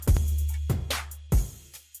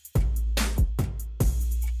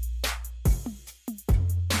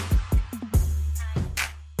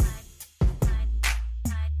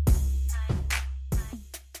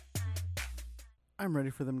I'm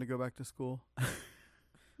ready for them to go back to school.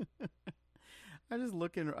 I just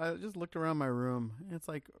looked around my room. It's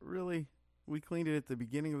like, really, we cleaned it at the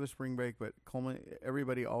beginning of the spring break, but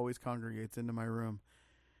everybody always congregates into my room,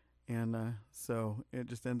 and so it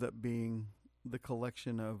just ends up being the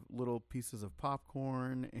collection of little pieces of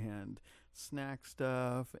popcorn and snack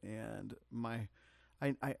stuff, and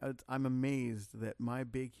I'm amazed that my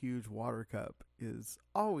big huge water cup is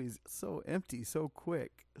always so empty so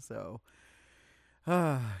quick. So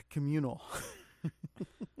communal.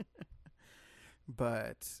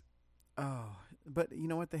 But but you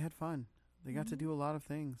know what? They had fun. They got to do a lot of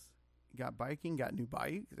things. Got biking, got new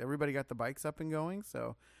bikes. Everybody got the bikes up and going,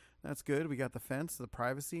 so that's good. We got the fence, the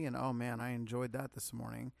privacy, and oh man, I enjoyed that this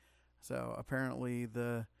morning. So apparently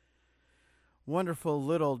the wonderful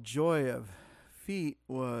little joy of feet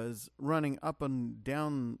was running up and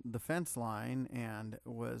down the fence line and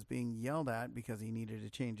was being yelled at because he needed to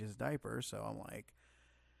change his diaper. So I'm like,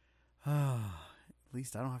 at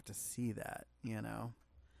least I don't have to see that, you know.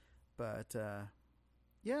 But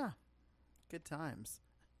yeah, good times.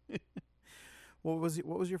 What was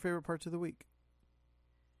your favorite parts of the week?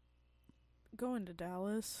 Going to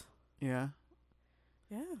Dallas. Yeah.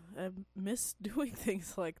 Yeah, I miss doing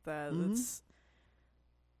things like that. Mhm. It's,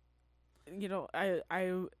 you know, I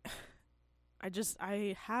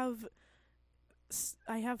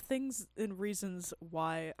have things and reasons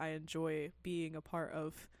why I enjoy being a part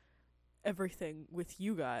of everything with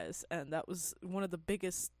you guys, and that was one of the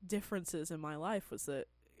biggest differences in my life, was that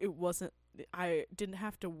I didn't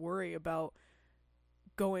have to worry about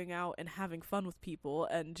going out and having fun with people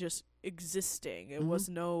and just existing. It was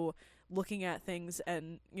no looking at things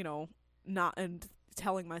and, you know, not and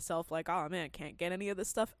telling myself like, oh man, can't get any of this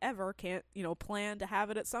stuff ever, can't, you know, plan to have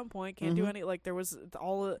it at some point, can't do any, like, there was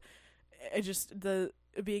the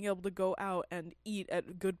being able to go out and eat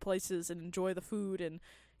at good places and enjoy the food and,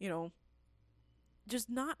 you know, just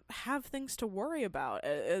not have things to worry about.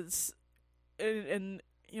 And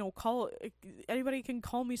you know, anybody can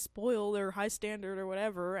call me spoiled or high standard or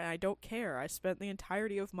whatever, and I don't care. I spent the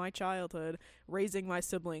entirety of my childhood raising my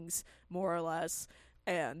siblings, more or less,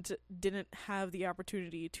 and didn't have the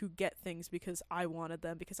opportunity to get things because I wanted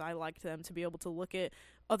them, because I liked them, to be able to look at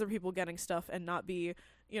other people getting stuff and not be,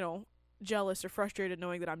 you know, jealous or frustrated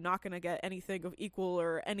knowing that I'm not going to get anything of equal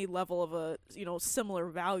or any level of a, you know, similar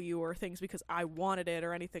value or things because I wanted it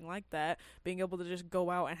or anything like that. Being able to just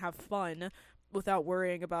go out and have fun without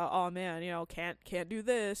worrying about, oh man, you know, can't do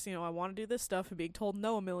this, you know, I want to do this stuff, and being told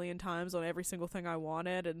no a million times on every single thing I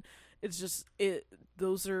wanted. And it's just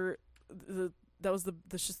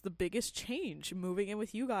that's just the biggest change, moving in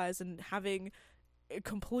with you guys and having a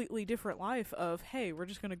completely different life of, hey, we're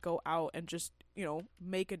just gonna go out and just, you know,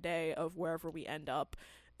 make a day of wherever we end up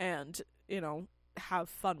and, you know, have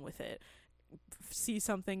fun with it. See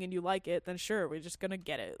something and you like it, then sure, we're just gonna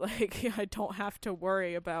get it. Like, I don't have to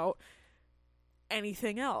worry about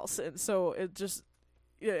anything else. And so it just,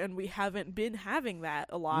 and we haven't been having that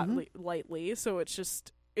a lot lately, so it's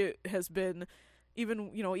just, it has been,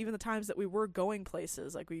 even, you know, even the times that we were going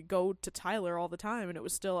places, like we go to Tyler all the time and it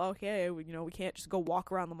was still okay, you know, we can't just go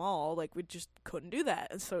walk around the mall, like we just couldn't do that.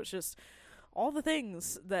 And so it's just all the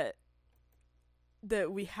things that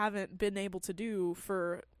we haven't been able to do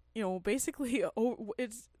for, you know, basically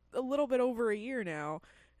it's a little bit over a year now,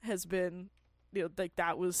 has been, you know, like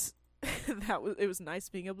that was it was nice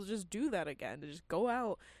being able to just do that again, to just go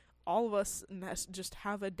out, all of us, and just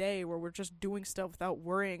have a day where we're just doing stuff without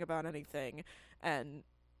worrying about anything and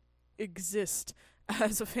exist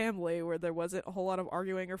as a family, where there wasn't a whole lot of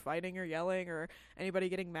arguing or fighting or yelling or anybody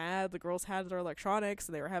getting mad. The girls had their electronics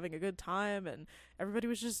and they were having a good time and everybody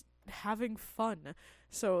was just having fun.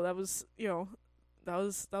 So that was, you know, that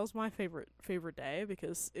was my favorite day,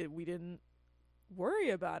 because we didn't worry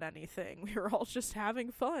about anything. We were all just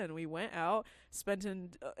having fun. We went out, spent an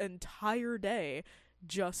entire day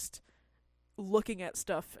just looking at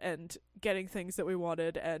stuff and getting things that we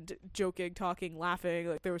wanted and joking, talking, laughing.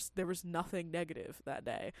 Like there was nothing negative that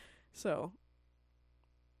day. So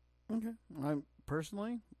Okay. I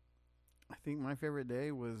think my favorite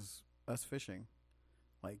day was us fishing.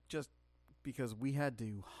 Like, just because we had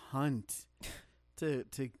to hunt to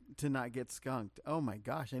not get skunked. Oh my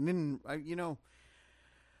gosh. I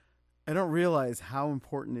don't realize how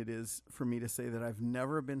important it is for me to say that I've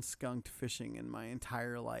never been skunked fishing in my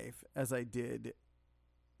entire life as I did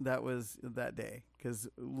that day. Because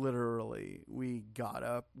literally, we got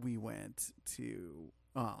up, we went to,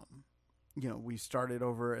 we started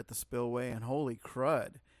over at the spillway, and holy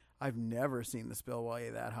crud, I've never seen the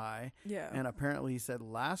spillway that high. yeah. And apparently he said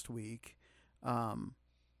last week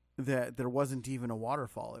that there wasn't even a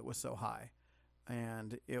waterfall. It was so high.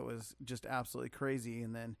 and it was just absolutely crazy.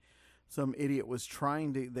 And then some idiot was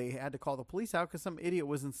they had to call the police out because some idiot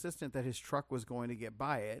was insistent that his truck was going to get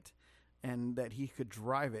by it and that he could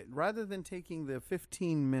drive it rather than taking the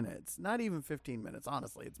 15 minutes, not even 15 minutes,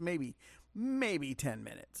 honestly. It's maybe 10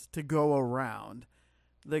 minutes to go around.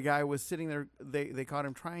 The guy was sitting there. They caught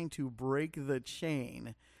him trying to break the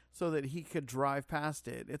chain so that he could drive past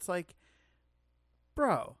it. It's like,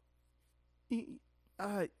 bro,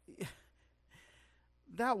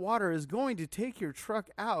 that water is going to take your truck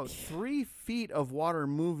out. 3 feet of water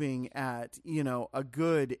moving at, a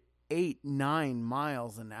good 8-9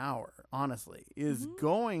 miles an hour, honestly, is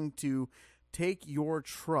going to take your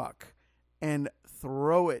truck and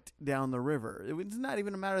throw it down the river. It's not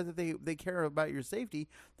even a matter that they care about your safety.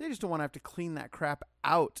 They just don't want to have to clean that crap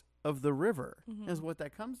out of the river, is what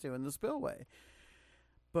that comes to in the spillway.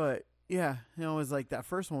 But yeah, it was like that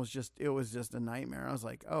first one was just a nightmare. I was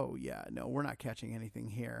like, oh yeah, no, we're not catching anything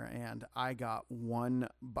here. And I got one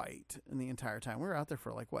bite in the entire time. We were out there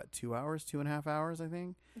for like 2 hours, 2.5 hours, I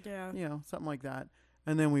think. Yeah. Something like that.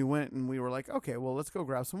 And then we went and we were like, okay, well, let's go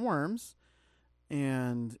grab some worms.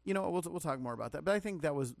 And we'll talk more about that. But I think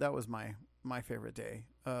that was my favorite day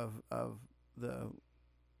of the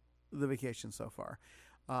vacation so far.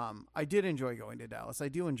 I did enjoy going to Dallas. I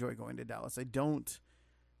do enjoy going to Dallas. I don't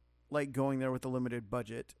like going there with a limited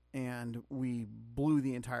budget, and we blew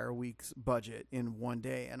the entire week's budget in one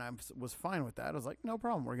day, and I was fine with that. I was like, no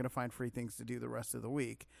problem. We're going to find free things to do the rest of the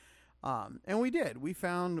week. And we did. We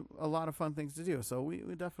found a lot of fun things to do. So we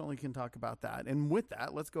definitely can talk about that. And with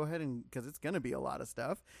that, let's go ahead because it's going to be a lot of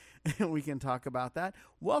stuff, and we can talk about that.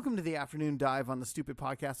 Welcome to the Afternoon Dive on the Stupid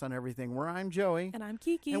Podcast on Everything, where I'm Joey. And I'm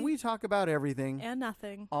Kiki. And we talk about everything. And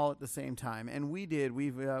nothing. All at the same time. And we've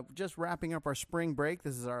just wrapping up our spring break.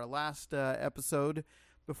 This is our last episode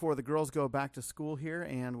before the girls go back to school here.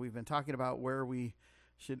 And we've been talking about where we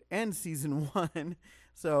should end season 1.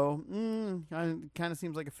 So kind of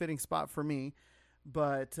seems like a fitting spot for me.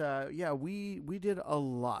 But yeah, we did a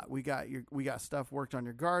lot. We got stuff worked on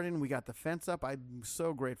your garden. We got the fence up. I'm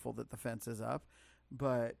so grateful that the fence is up.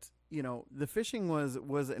 But the fishing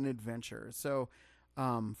was an adventure. So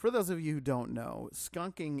for those of you who don't know,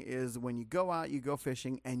 skunking is when you go out, you go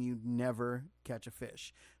fishing, and you never catch a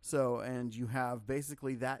fish. So, and you have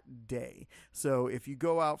basically that day. So if you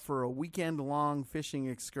go out for a weekend-long fishing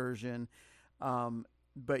excursion,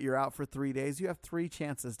 but you're out for 3 days, you have 3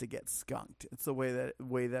 chances to get skunked. It's the way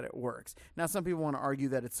that it works. Now, some people want to argue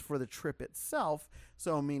that it's for the trip itself.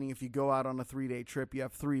 So, meaning if you go out on a 3-day trip, you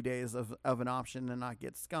have 3 days of an option to not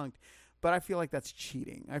get skunked. But I feel like that's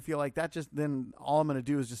cheating. I feel like that then all I'm going to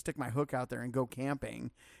do is just stick my hook out there and go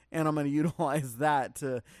camping. And I'm going to utilize that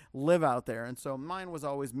to live out there. And so mine was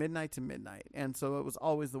always midnight to midnight. And so it was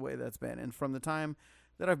always the way that's been. And from the time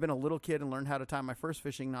that I've been a little kid and learned how to tie my first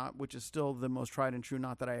fishing knot, which is still the most tried and true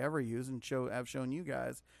knot that I ever use and have shown you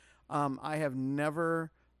guys, I have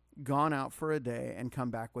never gone out for a day and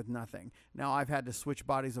come back with nothing. Now, I've had to switch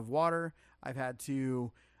bodies of water. I've had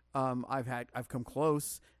to, I've come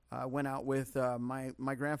close. Went out with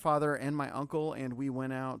my grandfather and my uncle, and we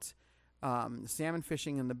went out salmon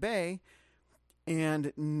fishing in the bay,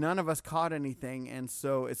 and none of us caught anything. And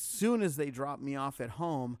so as soon as they dropped me off at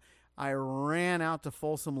home, I ran out to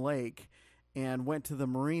Folsom Lake and went to the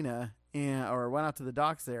marina or went out to the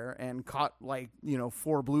docks there and caught 4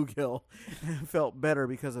 bluegill and felt better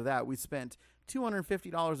because of that. We spent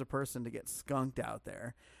 $250 a person to get skunked out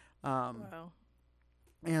there. Wow.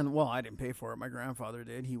 And, well, I didn't pay for it. My grandfather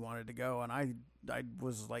did. He wanted to go, and I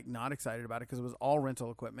was, not excited about it because it was all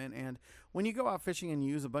rental equipment. And when you go out fishing and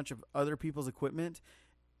use a bunch of other people's equipment,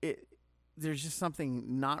 there's just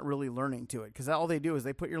something not really learning to it because all they do is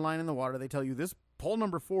they put your line in the water. They tell you this pole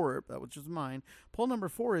number 4, which is mine, pole number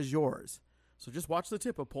 4 is yours. So just watch the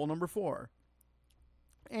tip of pole number 4.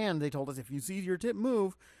 And they told us if you see your tip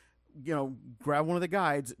move, grab one of the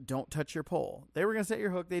guides, don't touch your pole. They were going to set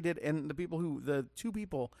your hook. They did. And the 2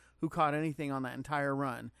 people who caught anything on that entire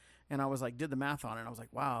run. And I was did the math on it. And I was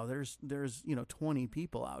like, wow, there's 20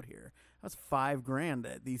 people out here. That's $5,000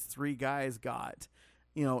 that these 3 guys got,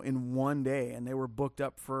 in one day. And they were booked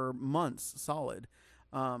up for months solid.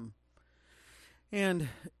 Nothing,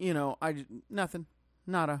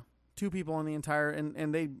 nada. 2 people on the entire,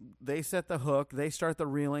 and they set the hook, they start the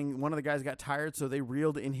reeling. One of the guys got tired, so they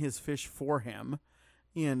reeled in his fish for him.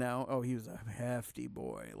 He was a hefty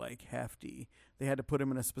boy, hefty. They had to put him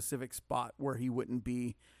in a specific spot where he wouldn't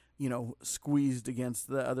be, squeezed against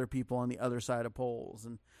the other people on the other side of poles.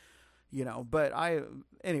 And, but I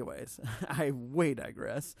way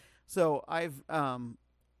digress. So I've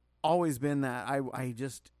always been that.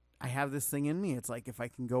 I have this thing in me. It's like if I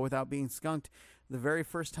can go without being skunked. The very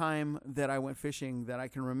first time that I went fishing that I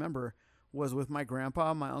can remember was with my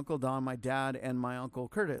grandpa, my Uncle Don, my dad, and my Uncle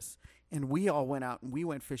Curtis. And we all went out and we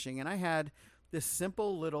went fishing. And I had this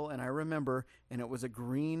simple little, and I remember, and it was a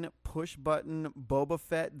green push-button Boba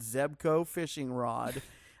Fett Zebco fishing rod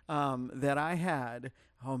that I had.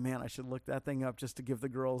 Oh, man, I should look that thing up just to give the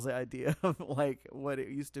girls the idea of, like, what it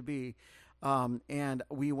used to be. And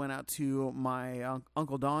we went out to my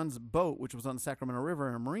Uncle Don's boat, which was on the Sacramento River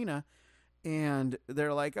in a marina. And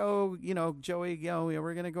they're like, oh, you know, Joey,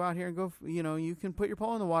 we're going to go out here and go, you can put your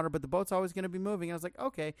pole in the water, but the boat's always going to be moving. And I was like,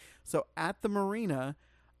 okay. So at the marina,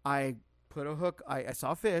 I put a hook. I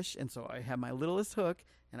saw fish, and so I had my littlest hook,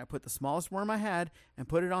 and I put the smallest worm I had and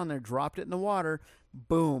put it on there, dropped it in the water.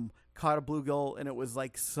 Boom. Caught a bluegill, and it was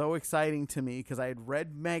like so exciting to me because I had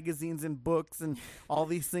read magazines and books and all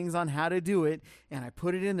these things on how to do it, and I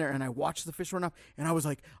put it in there and I watched the fish run up, and I was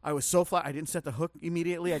like, I was so flat. I didn't set the hook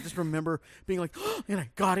immediately. I just remember being like, oh, and I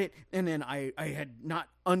got it, and then I had not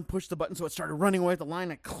unpushed the button, so it started running away with the line.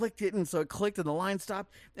 I clicked it, and so it clicked and the line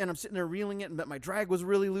stopped, and I'm sitting there reeling it, but my drag was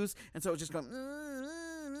really loose, and so it was just going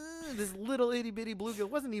this little itty bitty bluegill. It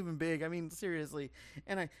wasn't even big. I mean, seriously.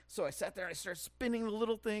 And so I sat there and I started spinning the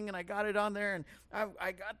little thing, and I got it on there, and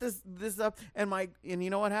I got this up, and you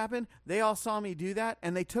know what happened? They all saw me do that,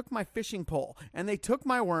 and they took my fishing pole and they took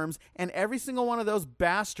my worms, and every single one of those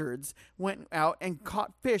bastards went out and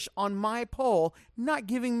caught fish on my pole, not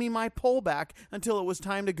giving me my pole back until it was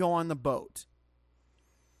time to go on the boat.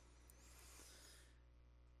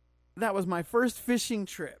 That was my first fishing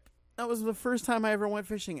trip. That was the first time I ever went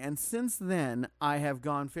fishing, and since then, I have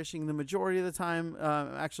gone fishing the majority of the time,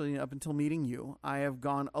 actually up until meeting you. I have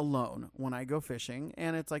gone alone when I go fishing,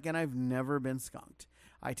 and it's like, and I've never been skunked.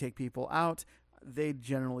 I take people out. They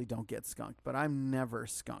generally don't get skunked, but I'm never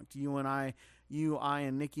skunked. I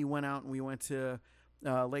and Nikki went out, and we went to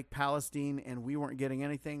Lake Palestine, and we weren't getting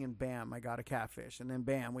anything, and bam, I got a catfish, and then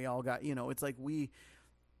bam, we all got, it's like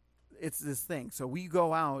it's this thing. So we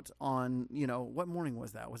go out on, what morning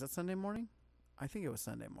was that? Was that Sunday morning? I think it was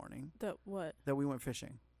Sunday morning. That what? That we went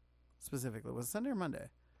fishing. Specifically. Was it Sunday or Monday?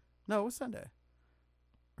 No, it was Sunday.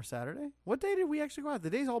 Or Saturday? What day did we actually go out? The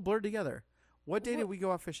days all blurred together. What day did we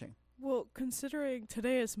go out fishing? Well, considering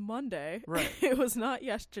today is Monday, right. It was not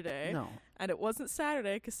yesterday. No. And it wasn't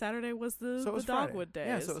Saturday, because Saturday was the Dogwood days.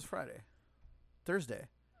 Yeah, so it was Friday. Thursday.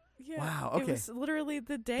 Yeah. Wow, okay. It was literally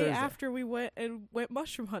the day Thursday. After we went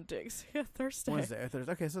mushroom hunting. So yeah, Thursday. Wednesday or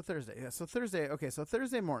Thursday. Okay, so Thursday. Yeah, so Thursday. Okay, so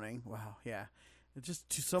Thursday morning. Wow, yeah. It's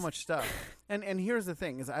just so much stuff. And here's the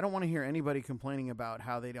thing, is I don't want to hear anybody complaining about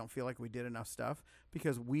how they don't feel like we did enough stuff,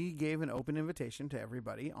 because we gave an open invitation to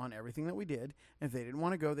everybody on everything that we did. And if they didn't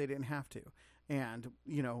want to go, they didn't have to. And,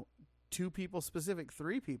 3 people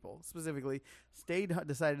specifically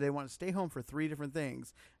decided they wanted to stay home for 3 different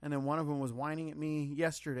things. And then one of them was whining at me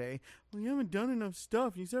yesterday. Well, you haven't done enough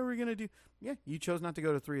stuff. You said we were going to do. Yeah, you chose not to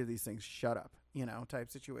go to 3 of these things. Shut up,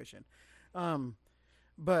 type situation.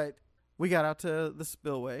 But we got out to the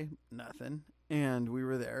spillway, nothing. And we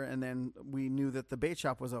were there. And then we knew that the bait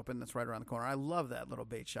shop was open. That's right around the corner. I love that little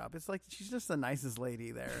bait shop. It's like, she's just the nicest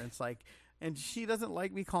lady there. It's like, and she doesn't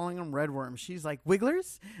like me calling them red worms. She's like,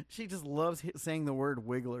 wigglers? She just loves saying the word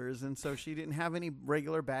wigglers. And so she didn't have any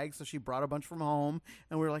regular bags, so she brought a bunch from home.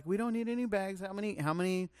 And we were like, we don't need any bags. How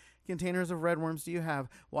many containers of red worms do you have?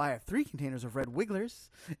 Well, I have 3 containers of red wigglers.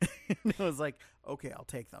 And I was like, okay, I'll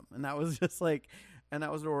take them. And that was just like, and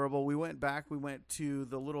that was adorable. We went back. We went to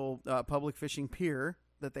the little public fishing pier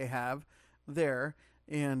that they have there,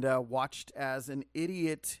 and watched as an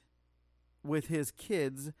idiot with his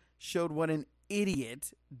kids showed what an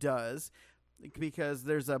idiot does, because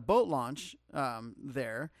there's a boat launch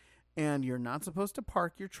there, and you're not supposed to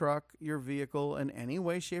park your truck, your vehicle in any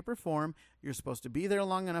way, shape, or form. You're supposed to be there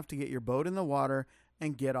long enough to get your boat in the water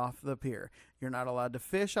and get off the pier. You're not allowed to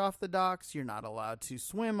fish off the docks. You're not allowed to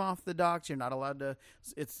swim off the docks. You're not allowed to,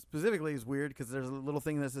 it specifically is weird because there's a little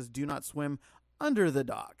thing that says do not swim under the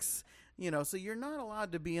docks. So you're not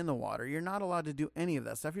allowed to be in the water. You're not allowed to do any of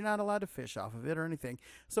that stuff. You're not allowed to fish off of it or anything.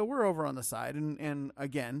 So we're over on the side and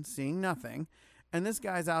again, seeing nothing. And this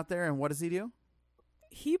guy's out there, and what does he do?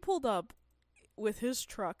 He pulled up with his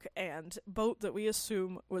truck and boat that we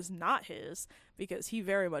assume was not his, because he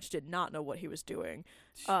very much did not know what he was doing,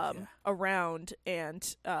 around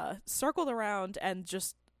and circled around and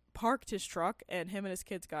just parked his truck, and him and his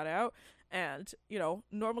kids got out. And,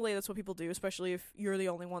 normally that's what people do, especially if you're the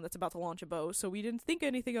only one that's about to launch a boat. So we didn't think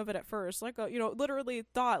anything of it at first. Like, literally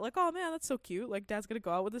thought, like, oh, man, that's so cute. Like, Dad's going to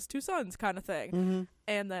go out with his 2 sons kind of thing. Mm-hmm.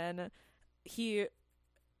 And then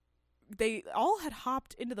they all had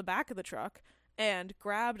hopped into the back of the truck, and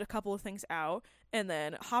grabbed a couple of things out and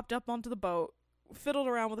then hopped up onto the boat, fiddled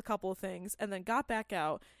around with a couple of things, and then got back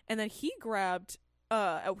out. And then he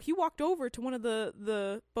walked over to one of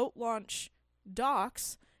the boat launch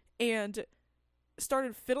docks and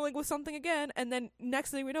started fiddling with something again. And then next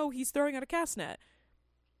thing we know, he's throwing out a cast net.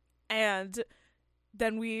 And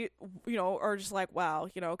then we, are just like, wow,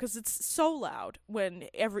 because it's so loud when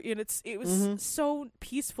it was so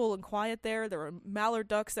peaceful and quiet there. There were mallard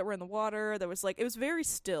ducks that were in the water. There was it was very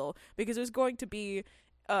still because it was going to be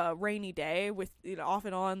a rainy day with off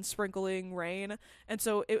and on sprinkling rain, and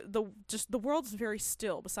so the world's very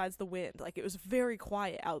still besides the wind. It was very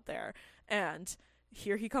quiet out there, and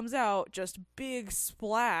here he comes out, just big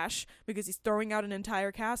splash because he's throwing out an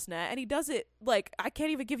entire cast net, and he does it I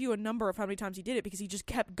can't even give you a number of how many times he did it because he just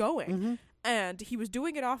kept going, and he was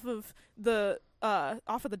doing it off of the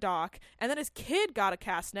dock, and then his kid got a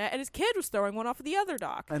cast net, and his kid was throwing one off of the other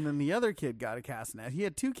dock, and then the other kid got a cast net. He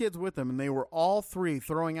had 2 kids with him, and they were all 3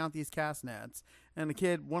 throwing out these cast nets, and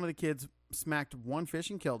one of the kids smacked one fish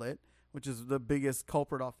and killed it, which is the biggest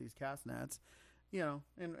culprit off these cast nets.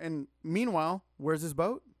 And meanwhile, where's his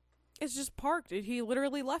boat? It's just parked. He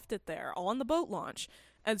literally left it there on the boat launch.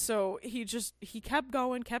 And so he kept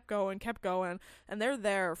going, and they're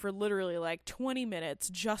there for literally 20 minutes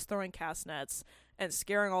just throwing cast nets and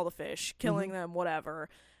scaring all the fish, killing them, whatever.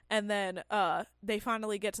 And then they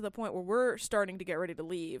finally get to the point where we're starting to get ready to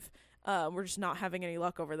leave. We're just not having any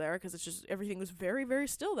luck over there because it's just everything was very, very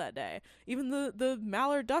still that day. Even the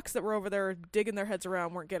mallard ducks that were over there digging their heads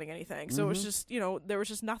around weren't getting anything. So it was just, there was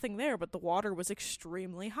just nothing there, but the water was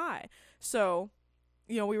extremely high. So,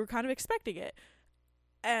 we were kind of expecting it.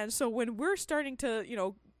 And so when we're starting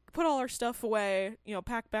to, put all our stuff away,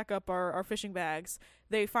 pack back up our fishing bags,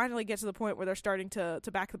 they finally get to the point where they're starting to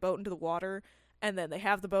back the boat into the water. And then they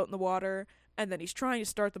have the boat in the water, and then he's trying to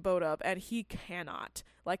start the boat up, and he cannot,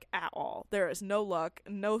 at all. There is no luck,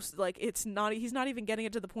 he's not even getting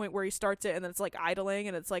it to the point where he starts it, and then it's, idling,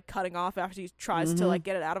 and it's, cutting off after he tries to,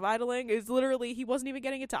 get it out of idling. It's literally, he wasn't even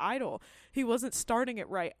getting it to idle. He wasn't starting it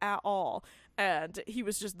right at all. And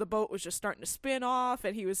the boat was just starting to spin off,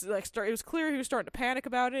 and he was, it was clear he was starting to panic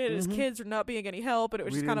about it, and his kids were not being any help, and it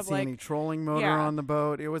was just kind of We didn't see any trolling motor on the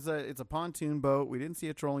boat. It's a pontoon boat. We didn't see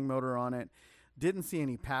a trolling motor on it. Didn't see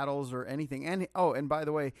any paddles or anything. And by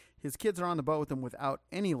the way, his kids are on the boat with him without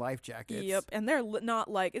any life jackets. Yep, and they're not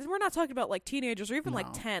we're not talking about teenagers or even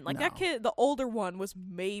 10. That kid, the older one was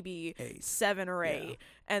maybe 7 or 8,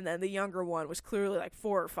 and then the younger one was clearly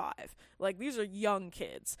 4 or 5. These are young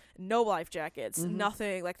kids, no life jackets,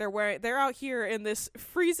 nothing. They're out here in this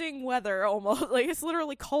freezing weather almost. It's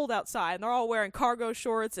literally cold outside, and they're all wearing cargo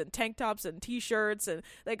shorts and tank tops and t-shirts, and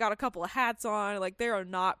they got a couple of hats on. They are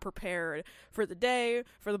not prepared for the day,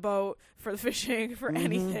 for the boat, for the fishing, for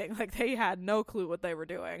anything. They had no clue what they were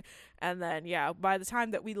doing. And then, by the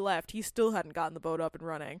time that we left, he still hadn't gotten the boat up and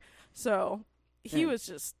running. So he was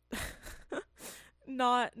just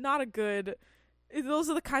not a good... Those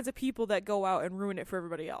are the kinds of people that go out and ruin it for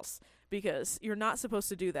everybody else. Because you're not supposed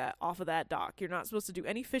to do that off of that dock. You're not supposed to do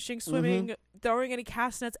any fishing, swimming, throwing any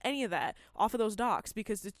cast nets, any of that off of those docks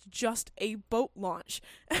because it's just a boat launch.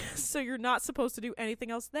 So you're not supposed to do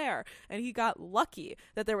anything else there. And he got lucky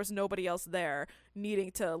that there was nobody else there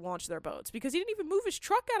needing to launch their boats because he didn't even move his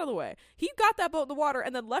truck out of the way. He got that boat in the water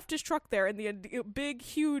and then left his truck there in the big,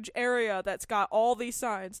 huge area that's got all these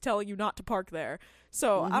signs telling you not to park there.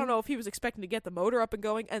 So I don't know if he was expecting to get the motor up and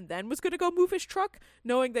going and then was going to go move his truck,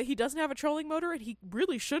 knowing that he doesn't have a trolling motor and he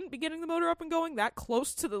really shouldn't be getting the motor up and going that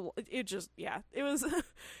close to the... It was...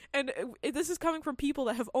 And this is coming from people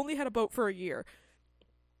that have only had a boat for a year.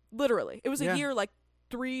 Literally. It was a year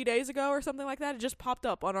 3 days ago or something like that. It just popped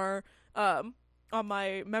up on our... on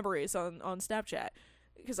my memories on Snapchat.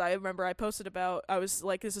 Because I remember I posted about, I was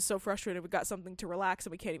like, this is so frustrating. We got something to relax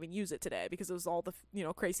and we can't even use it today because it was all the,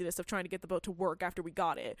 craziness of trying to get the boat to work after we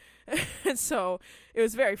got it. And so it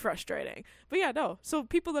was very frustrating. But so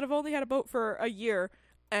people that have only had a boat for a year,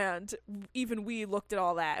 and even we looked at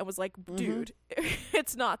all that and was like, dude,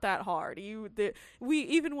 it's not that hard.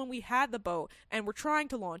 Even when we had the boat and were trying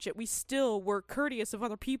to launch it, we still were courteous of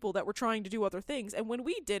other people that were trying to do other things. And when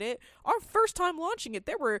we did it, our first time launching it,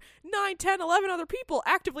 there were 9, 10, 11 other people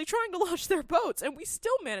actively trying to launch their boats, and we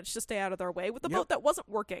still managed to stay out of their way with the boat that wasn't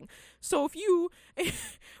working. So if you,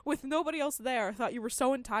 with nobody else there, thought you were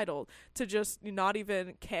so entitled to just not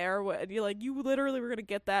even care what, you literally were going to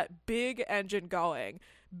get that big engine going,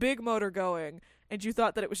 big motor going, and you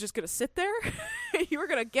thought that it was just going to sit there, you were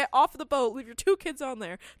going to get off the boat, leave your 2 kids on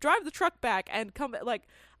there, drive the truck back, and come, I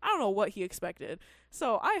don't know what he expected.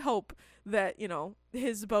 So I hope that,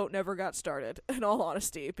 his boat never got started, in all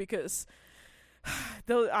honesty, because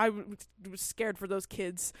though I was scared for those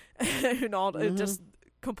kids and all. Mm-hmm. Just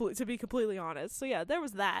to be completely honest. So yeah, there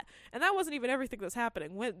was that, and that wasn't even everything that's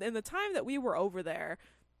happening. When in the time that we were over there,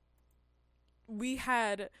 we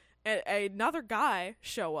had another guy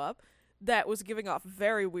show up that was giving off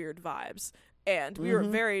very weird vibes. And we were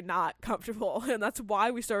very not comfortable, and that's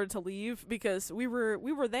why we started to leave, because we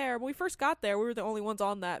were there when we first got there. We were the only ones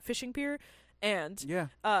on that fishing pier, and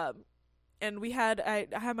and I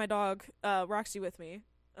had my dog Roxy with me,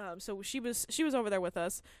 so she was over there with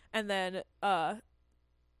us, and then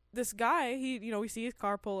this guy, we see his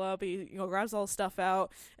car pull up, he grabs all his stuff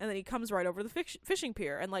out, and then he comes right over the fishing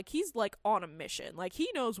pier, and like he's like on a mission, like he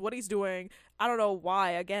knows what he's doing. I don't know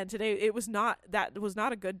why. Again, today was not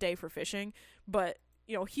a good day for fishing, but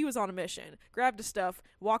he was on a mission, grabbed his stuff,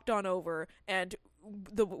 walked on over, and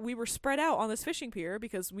we were spread out on this fishing pier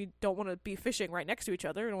because we don't want to be fishing right next to each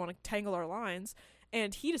other. We don't want to tangle our lines.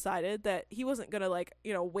 And he decided that he wasn't going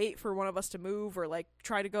to, wait for one of us to move or,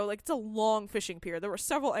 try to go. It's a long fishing pier. There were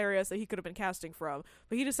several areas that he could have been casting from.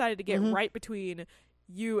 But he decided to get right between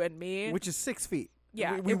you and me. Which is 6 feet.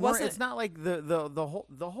 Yeah. It wasn't. It's not like the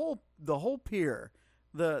whole pier,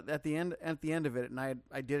 at the end of it, and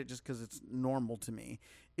I did it just because it's normal to me,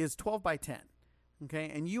 is 12 by 10.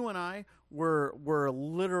 Okay? And you and I were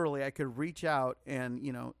literally, I could reach out and,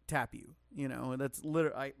 tap you. That's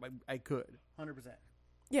literally, I could. 100%.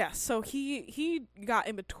 Yeah, so he got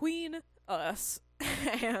in between us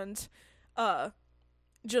and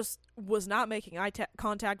just was not making eye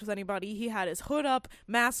contact with anybody. He had his hood up,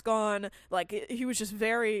 mask on, he was just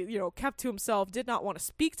very, kept to himself, did not want to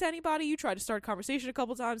speak to anybody. You tried to start a conversation a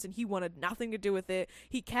couple times and he wanted nothing to do with it.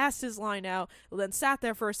 He cast his line out, then sat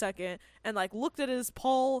there for a second and looked at his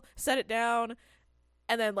pole, set it down,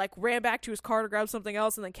 and then ran back to his car to grab something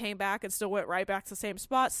else, and then came back and still went right back to the same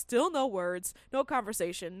spot. Still no words, no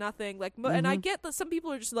conversation, nothing. And I get that some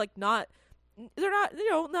people are just not. They're not.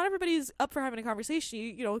 Not everybody's up for having a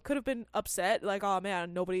conversation. Could have been upset, oh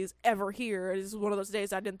man, nobody's ever here. This is one of those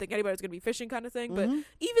days I didn't think anybody was gonna be fishing, kind of thing. But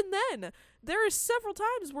even then, there is several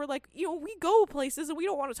times where we go places and we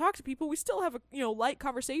don't want to talk to people. We still have a light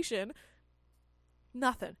conversation.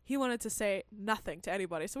 Nothing. He wanted to say nothing to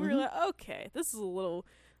anybody. So we were like, okay, this is a little,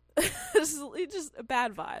 this is just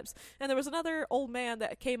bad vibes. And there was another old man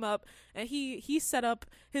that came up, and he set up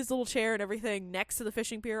his little chair and everything next to the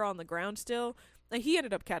fishing pier on the ground still. And he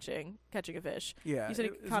ended up catching a fish. Yeah. He said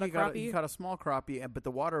he caught a crappie. He caught a small crappie, but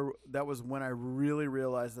the water, that was when I really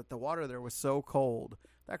realized that the water there was so cold.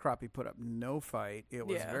 That crappie put up no fight. It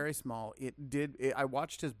was very small. I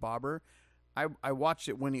watched his bobber. I watched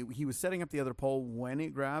it when he was setting up the other pole when he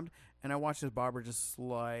grabbed, and I watched his bobber just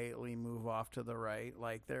slightly move off to the right.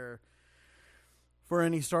 For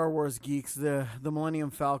any Star Wars geeks, the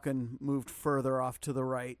Millennium Falcon moved further off to the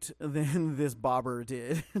right than this bobber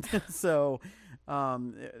did. So,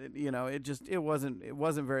 it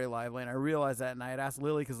wasn't very lively, and I realized that. And I had asked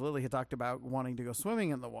Lily, because Lily had talked about wanting to go swimming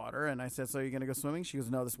in the water, and I said, "So you're going to go swimming?" She goes,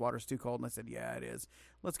 "No, this water's too cold." And I said, "Yeah, it is.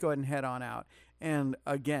 Let's go ahead and head on out." And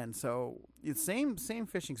again, so it's same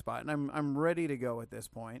fishing spot, and I'm ready to go at this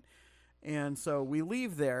point. And so we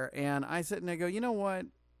leave there, and I sit and I go, you know what?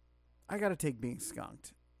 I got to take being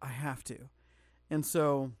skunked. I have to. And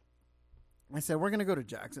so I said, we're going to go to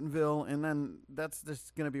Jacksonville, and then that's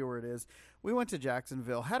just going to be where it is. We went to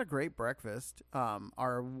Jacksonville, had a great breakfast.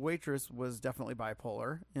 Our waitress was definitely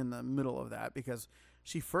bipolar in the middle of that, because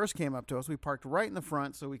she first came up to us. We parked right in the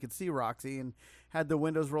front so we could see Roxy, and had the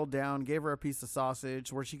windows rolled down, gave her a piece of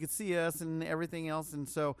sausage where she could see us and everything else. And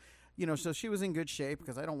so, so she was in good shape,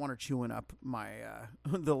 because I don't want her chewing up my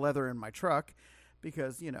the leather in my truck,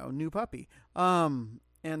 because, new puppy.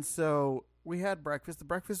 And so we had breakfast. The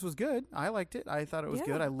breakfast was good. I liked it. I thought it was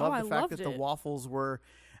good. I loved the fact that the waffles were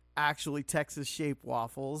actually Texas-shaped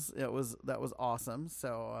waffles. That was awesome.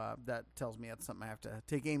 So that tells me that's something I have to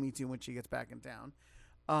take Amy to when she gets back in town.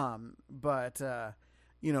 But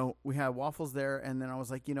we had waffles there, and then I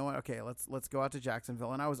was like, you know what? Okay, let's go out to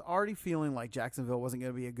Jacksonville. And I was already feeling like Jacksonville wasn't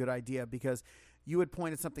going to be a good idea, because you had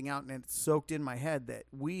pointed something out, and it soaked in my head that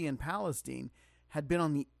we in Palestine had been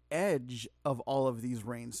on the edge of all of these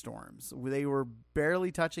rainstorms. They were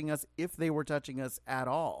barely touching us, if they were touching us at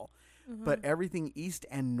all. But everything east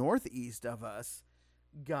and northeast of us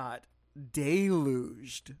got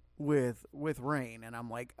deluged with rain, and I'm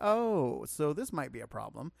like, oh, so this might be a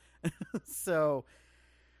problem. So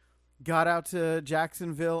got out to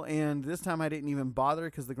Jacksonville, and this time I didn't even bother,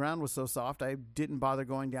 because the ground was so soft. I didn't bother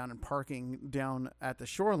going down and parking down at the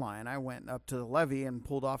shoreline. I went up to the levee and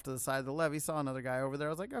pulled off to the side of the levee, saw another guy over there. I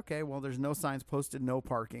was like, okay, well, there's no signs posted, no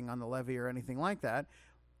parking on the levee or anything like that.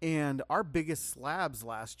 And our biggest slabs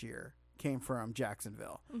last year came from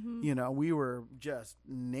Jacksonville. Mm-hmm. You know, we were just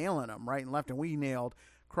nailing them right and left, and we nailed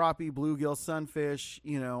crappie, bluegill, sunfish,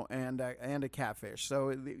 you know, and a catfish.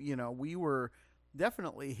 So, you know, we were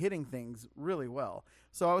definitely hitting things really well.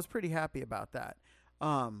 So I was pretty happy about that.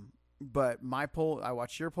 But my pole, I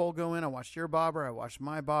watched your pole go in. I watched your bobber. I watched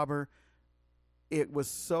my bobber. It was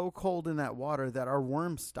so cold in that water that our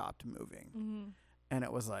worms stopped moving. Mm-hmm. And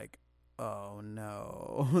it was like, oh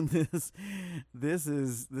no, this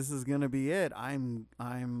is going to be it.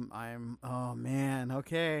 Oh man.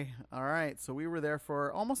 Okay. All right. So we were there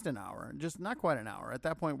for almost an hour, just not quite an hour. At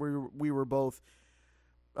that point, we were both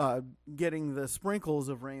getting the sprinkles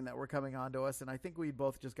of rain that were coming onto us, and I think we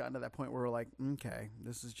both just gotten to that point where we're like, okay,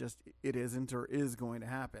 this is just, it isn't or is going to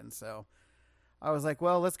happen. So I was like,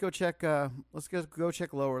 well, let's go check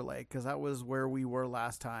Lower Lake, because that was where we were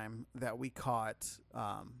last time that we caught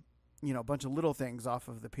you know, a bunch of little things off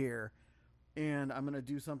of the pier, and I'm gonna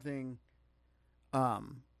do something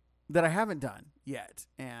that I haven't done yet,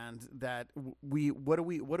 and that what do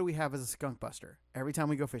we have as a skunk buster every time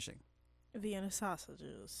we go fishing? Vienna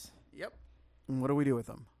sausages. Yep. And what do we do with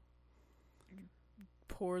them?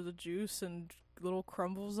 Pour the juice and little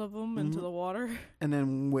crumbles of them into the water. And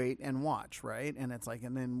then wait and watch, right? And it's like,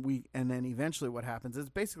 and then eventually what happens is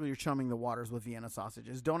basically you're chumming the waters with Vienna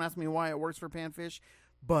sausages. Don't ask me why it works for panfish,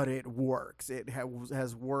 but it works. It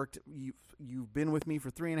has worked. You've been with me for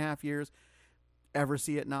 3.5 years. Ever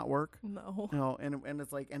see it not work? No. No. And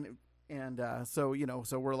it's like, and so, you know,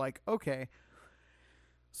 so we're like, okay.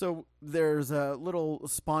 So there's a little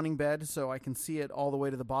spawning bed, so I can see it all the way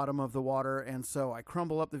to the bottom of the water, and so I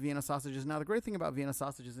crumble up the Vienna sausages. Now, the great thing about Vienna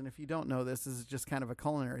sausages, and if you don't know this is just kind of a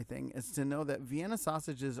culinary thing, is to know that Vienna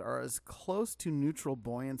sausages are as close to neutral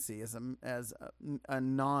buoyancy as a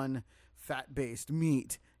non-fat-based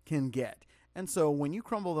meat can get. And so when you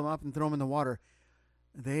crumble them up and throw them in the water,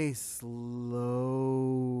 they slowly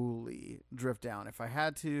drift down. If I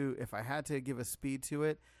had to give a speed to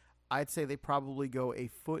it, I'd say they probably go a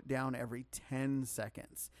foot down every 10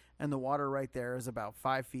 seconds. And the water right there is about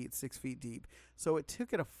 5 feet, 6 feet deep. So it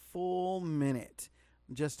took it a full minute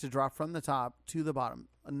just to drop from the top to the bottom.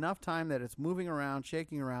 Enough time that it's moving around,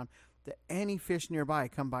 shaking around, that any fish nearby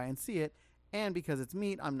come by and see it. And because it's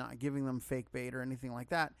meat, I'm not giving them fake bait or anything like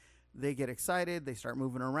that. They get excited. They start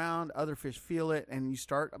moving around. Other fish feel it. And you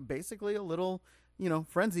start basically a little, you know,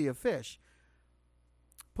 frenzy of fish.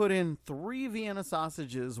 Put in 3 Vienna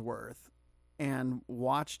sausages worth and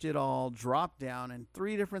watched it all drop down in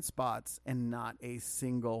 3 different spots and not a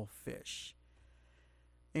single fish.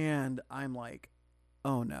 And I'm like,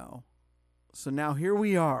 oh no. So now here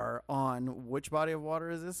we are on which body of water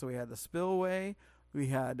is this? So we had the spillway, we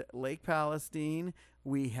had Lake Palestine,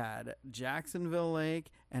 we had Jacksonville Lake,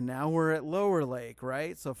 and now we're at Lower Lake,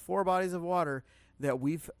 right? So 4 bodies of water that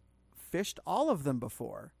we've fished all of them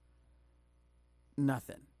before.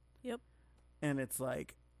 Nothing. Yep. And it's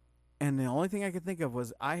like, and the only thing I could think of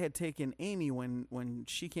was I had taken Amy when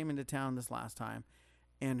she came into town this last time,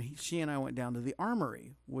 and she and I went down to the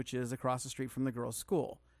Armory, which is across the street from the girls'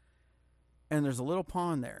 school. And there's a little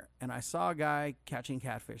pond there, and I saw a guy catching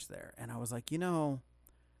catfish there, and I was like, you know,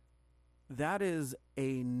 that is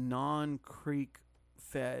a non-creek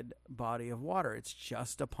fed body of water. It's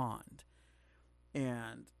just a pond.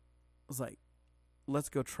 And I was like, let's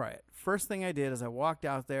go try it. First thing I did is I walked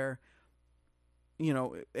out there, you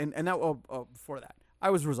know, and that, before that,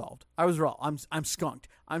 I was resolved. I'm skunked.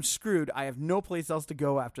 I'm screwed. I have no place else to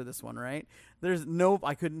go after this one, right?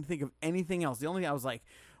 I couldn't think of anything else. The only thing I was like,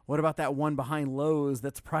 what about that one behind Lowe's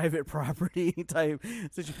that's private property type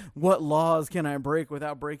situation? What laws can I break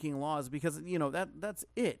without breaking laws? Because, you know, that's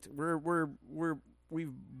it.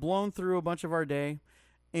 We've blown through a bunch of our day,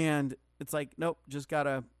 and it's like, nope, just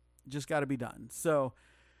gotta be done. So,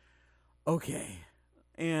 okay.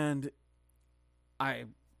 And I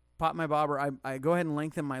pop my bobber. I go ahead and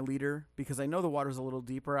lengthen my leader because I know the water's a little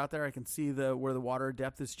deeper out there. I can see where the water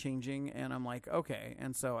depth is changing, and I'm like, okay.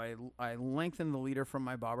 And so I lengthen the leader from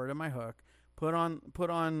my bobber to my hook, put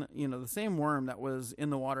on, you know, the same worm that was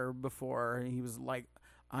in the water before. He was like,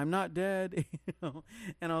 I'm not dead, you know.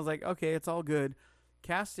 And I was like, okay, it's all good.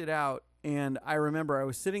 Cast it out, and I remember I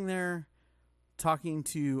was sitting there talking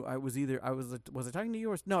to, was I talking to you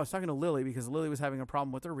or no, I was talking to Lily because Lily was having a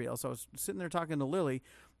problem with her reel. So I was sitting there talking to Lily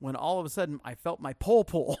when all of a sudden I felt my pole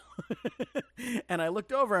pull and I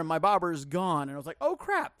looked over and my bobber's gone, and I was like, oh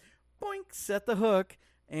crap, boink, set the hook.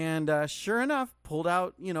 And sure enough, pulled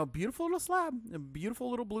out, you know, beautiful little slab, a beautiful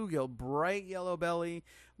little bluegill, bright yellow belly,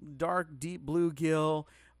 dark, deep bluegill,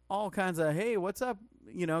 all kinds of, hey, what's up?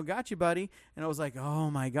 You know, got you, buddy. And I was like, oh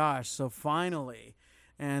my gosh. So finally.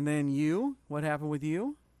 And then what happened with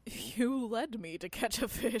you? You led me to catch a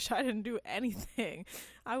fish. I didn't do anything.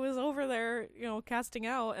 I was over there, casting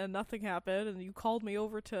out, and nothing happened. And you called me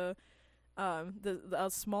over to a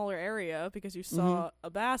smaller area because you saw a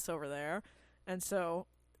bass over there. And so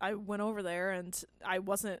I went over there, and I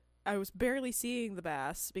was barely seeing the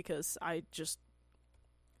bass because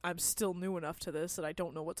I'm still new enough to this that I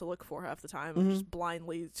don't know what to look for half the time. I'm just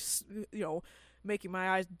blindly, making my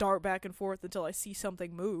eyes dart back and forth until I see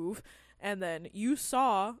something move. And then you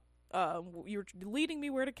saw, you were leading me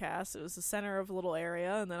where to cast. It was the center of a little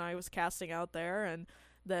area, and then I was casting out there. And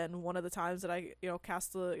then one of the times that I,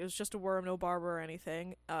 cast it was just a worm, no barber or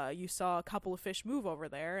anything. You saw a couple of fish move over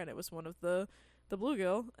there, and it was one of the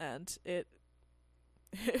bluegill, and it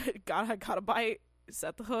got a bite,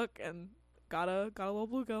 set the hook, and got a little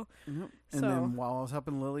bluegill. And then while I was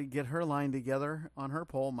helping Lily get her line together on her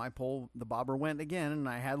pole, my pole, the bobber went again, and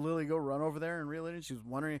I had Lily go run over there and reel it in. She was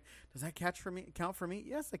wondering, does that count for me?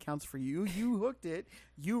 Yes, it counts for you. You hooked it.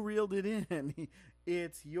 You reeled it in.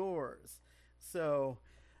 It's yours. So,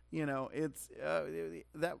 it's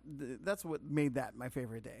that's what made that my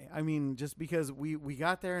favorite day. I mean, just because we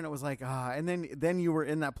got there and it was like, and then you were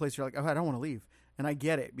in that place. You're like, oh, I don't want to leave. And I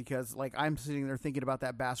get it because, like, I'm sitting there thinking about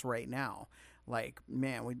that bass right now. Like,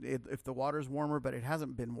 man, if the water's warmer, but it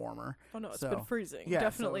hasn't been warmer. Oh, no, it's been freezing. Yeah,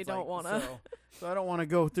 definitely don't want to. So I don't want to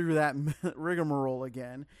go through that rigmarole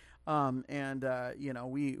again.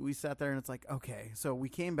 We sat there and it's like, okay. So we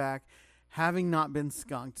came back having not been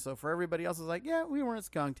skunked. So for everybody else, it was like, yeah, we weren't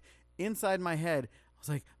skunked. Inside my head, I was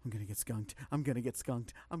like, I'm going to get skunked. I'm going to get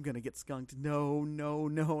skunked. I'm going to get skunked. No.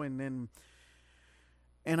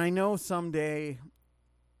 And I know someday,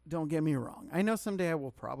 don't get me wrong, I know someday I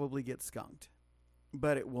will probably get skunked,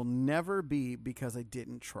 but it will never be because I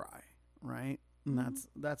didn't try, right? And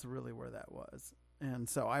that's really where that was. And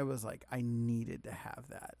so I was like, I needed to have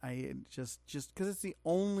that. I just because it's the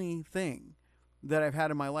only thing that I've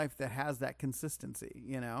had in my life that has that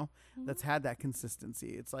consistency, that's had that consistency.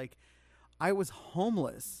 It's like I was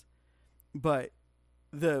homeless, but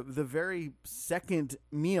the very second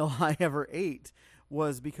meal I ever ate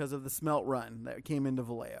was because of the smelt run that came into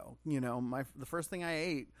Vallejo. The first thing I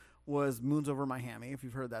ate was Moons Over My Hammy. If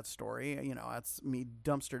you've heard that story, that's me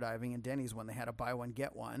dumpster diving in Denny's when they had a buy one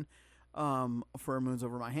get one for Moons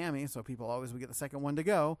Over My Hammy. So people always would get the second one to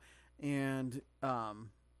go, and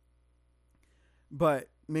but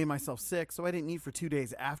made myself sick, so I didn't eat for 2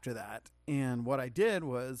 days after that. And what I did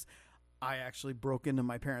was I actually broke into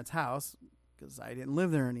my parents' house because I didn't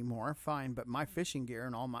live there anymore. Fine, but my fishing gear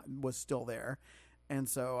and all was still there. And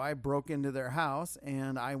so I broke into their house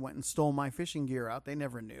and I went and stole my fishing gear out. They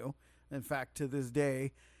never knew. In fact, to this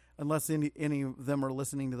day, unless any of them are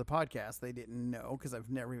listening to the podcast, they didn't know because I've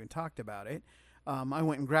never even talked about it. I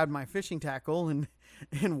went and grabbed my fishing tackle and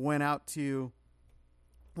went out to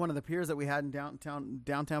one of the piers that we had in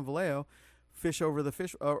downtown Vallejo, fish over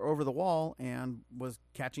the wall, and was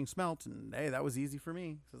catching smelt. And hey, that was easy for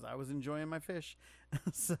me because I was enjoying my fish.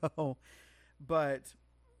 So, but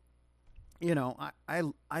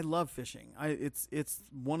I love fishing. It's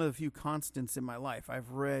one of the few constants in my life.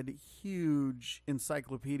 I've read huge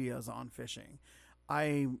encyclopedias on fishing.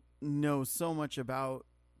 I know so much about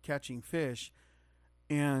catching fish,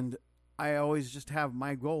 and I always just have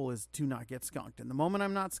my goal is to not get skunked. And the moment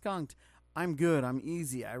I'm not skunked, I'm good. I'm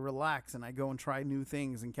easy. I relax and I go and try new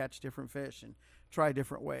things and catch different fish and try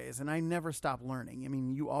different ways. And I never stop learning. I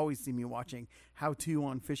mean, you always see me watching how-to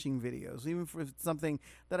on fishing videos, even for something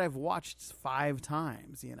that I've watched 5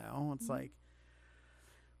 times, It's like,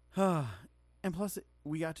 and plus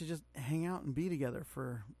we got to just hang out and be together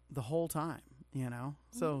for the whole time,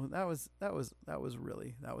 So that was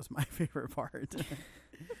my favorite part.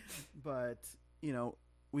 But,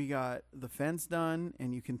 we got the fence done,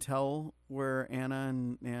 and you can tell where Anna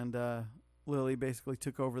and Lily basically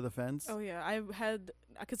took over the fence. Oh yeah,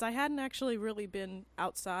 because I hadn't actually really been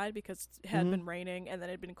outside because it had been raining and then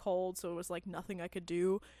it had been cold, so it was like nothing I could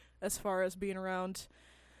do as far as being around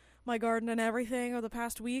my garden and everything over the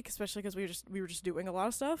past week, especially because we were just doing a lot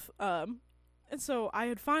of stuff. And so I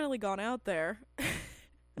had finally gone out there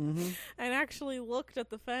and actually looked at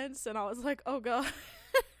the fence, and I was like, oh god.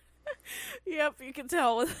 Yep, you can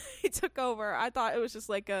tell when he took over. I thought it was just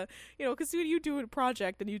like because when you do a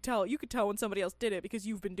project and you could tell when somebody else did it because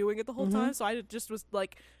you've been doing it the whole time. So I just was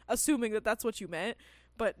like assuming that that's what you meant,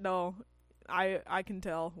 but no, I can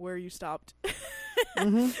tell where you stopped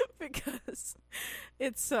because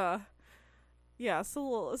it's it's a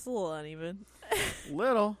little uneven.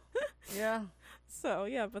 Little, yeah. So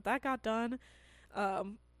yeah, but that got done.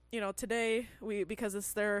 today because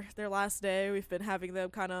it's their last day, we've been having them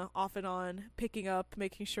kind of off and on picking up,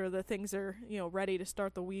 making sure that things are, ready to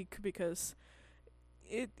start the week, because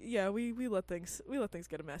we let things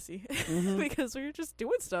get messy because we were just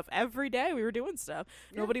doing stuff every day. We were doing stuff.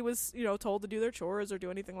 Yeah. Nobody was, told to do their chores or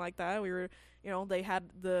do anything like that. We were, they had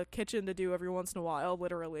the kitchen to do every once in a while,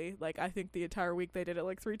 literally. Like, I think the entire week they did it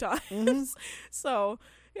like 3 times. So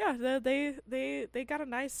yeah, they got a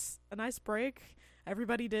nice break.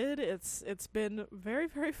 Everybody did. It's been very,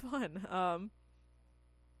 very fun.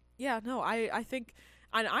 I think.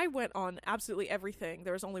 And I went on absolutely everything.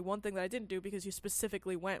 There was only one thing that I didn't do, because you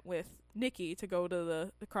specifically went with Nikki to go to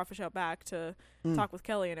the Crawfish Outback to talk with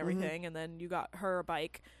Kelly and everything, and then you got her a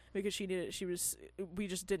bike because she needed it. We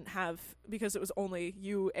just didn't have, because it was only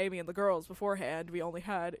you, Amy, and the girls beforehand, we only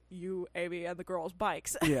had you, Amy, and the girls'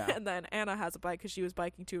 bikes. Yeah. And then Anna has a bike because she was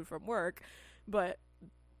biking to and from work, but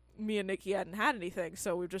me and Nikki hadn't had anything,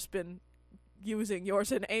 so we've just been using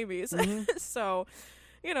yours and Amy's. So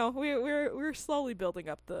we're slowly building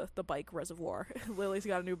up the bike reservoir. Lily's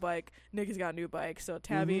got a new bike. Nikki's got a new bike. So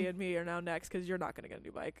Tabby and me are now next, because you're not going to get a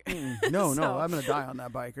new bike. No, I'm going to die on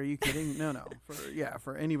that bike. Are you kidding? No.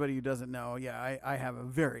 For anybody who doesn't know, I have a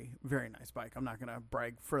very, very nice bike. I'm not going to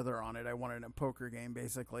brag further on it. I won it in a poker game,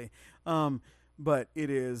 basically. But it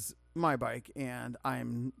is my bike, and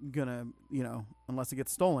I'm gonna, unless it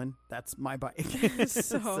gets stolen, that's my bike.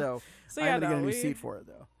 so I'm gonna get a new seat for it,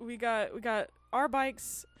 though. We got our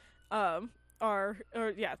bikes, Tabby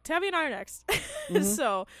and I are next.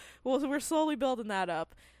 So we're slowly building that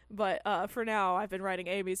up. But for now, I've been riding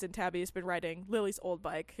Amy's, and Tabby's been riding Lily's old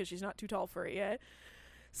bike because she's not too tall for it yet.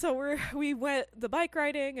 So we went the bike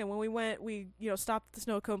riding, and when we went, we stopped at the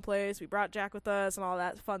snow cone place. We brought Jack with us and all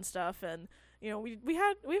that fun stuff, and we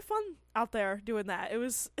had fun out there doing that. It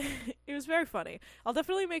was it was very funny. I'll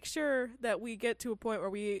definitely make sure that we get to a point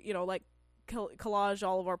where we collage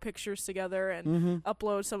all of our pictures together and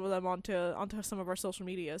upload some of them onto some of our social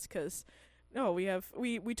medias, because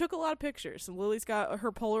we took a lot of pictures, and Lily's got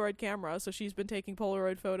her Polaroid camera, so she's been taking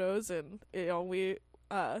Polaroid photos, and we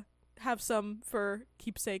have some for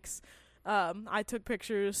keepsakes. I took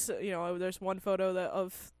pictures. There's one photo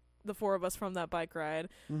of the 4 of us from that bike ride,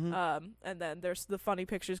 and then there's the funny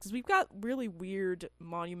pictures, because we've got really weird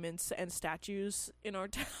monuments and statues in our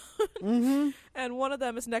town, and one of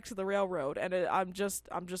them is next to the railroad, and I'm just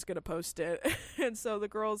gonna post it. And so the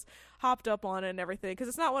girls hopped up on it and everything, because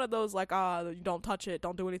it's not one of those like, you don't touch it,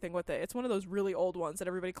 don't do anything with it. It's one of those really old ones that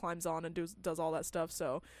everybody climbs on and does all that stuff.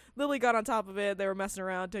 So Lily got on top of it. They were messing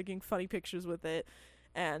around, taking funny pictures with it.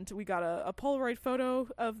 And we got a Polaroid photo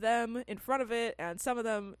of them in front of it, and some of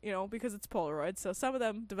them, because it's Polaroid, so some of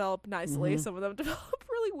them develop nicely, some of them develop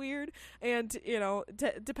really weird, and,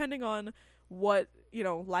 depending on what,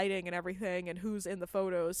 lighting and everything and who's in the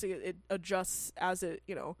photos, it adjusts as it,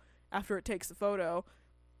 after it takes the photo.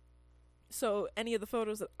 So any of the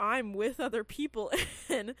photos that I'm with other people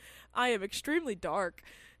in, I am extremely dark,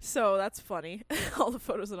 so that's funny. All the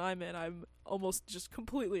photos that I'm in, I'm almost just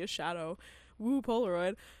completely a shadow. Woo,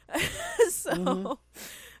 Polaroid.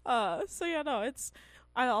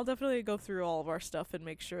 I'll definitely go through all of our stuff and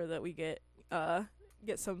make sure that we get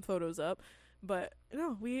some photos up. But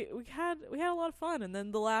no, we had a lot of fun, and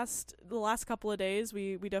then the last couple of days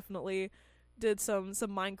we definitely did some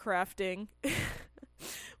Minecrafting.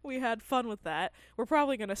 We had fun with that. We're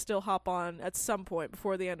probably gonna still hop on at some point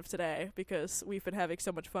before the end of today, because we've been having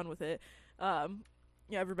so much fun with it.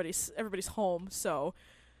 Everybody's home, so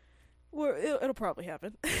it'll probably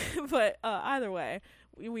happen. But either way,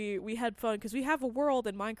 we had fun, because we have a world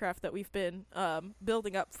in Minecraft that we've been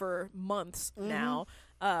building up for months now.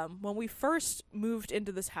 When we first moved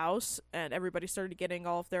into this house and everybody started getting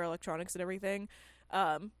all of their electronics and everything,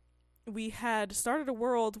 we had started a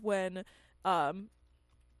world when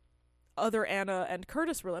other Anna and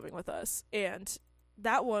Curtis were living with us, and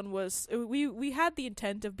that one was, we had the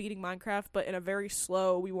intent of beating Minecraft, but in a very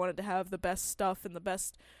slow, we wanted to have the best stuff and the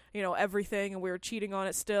best, everything, and we were cheating on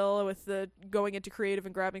it still with the going into creative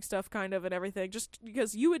and grabbing stuff kind of and everything, just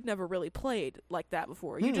because you had never really played like that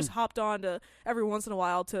before. You just hopped on to every once in a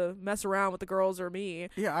while to mess around with the girls or me.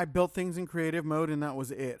 Yeah, I built things in creative mode, and that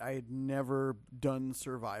was it. I had never done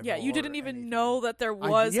survival. Yeah, you didn't even know that there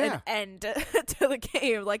was an end to the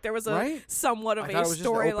game. Like, there was somewhat of a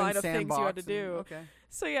storyline of things you had to do. Okay.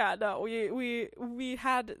 So yeah, no, we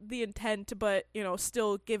had the intent, but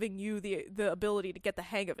still giving you the ability to get the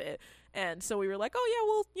hang of it. And so we were like,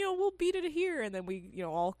 oh yeah, we'll beat it here, and then we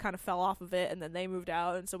all kind of fell off of it, and then they moved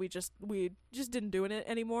out, and so we just didn't do it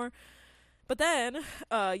anymore. But then,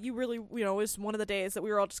 you really, it was one of the days that we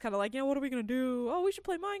were all just kind of like, what are we going to do? Oh, we should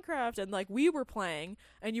play Minecraft. And, like, we were playing,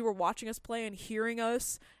 and you were watching us play and hearing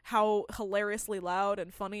us, how hilariously loud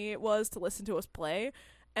and funny it was to listen to us play.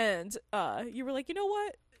 And, you were like, you know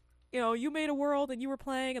what? You made a world and you were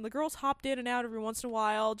playing, and the girls hopped in and out every once in a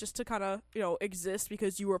while just to kind of, exist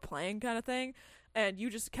because you were playing kind of thing. And you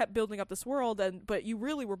just kept building up this world, but you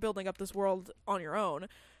really were building up this world on your own.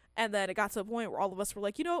 And then it got to a point where all of us were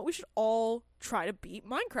like, we should all try to beat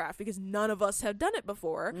Minecraft because none of us had done it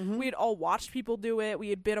before. Mm-hmm. We had all watched people do it. We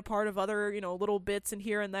had been a part of other, little bits in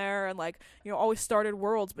here and there, and like, always started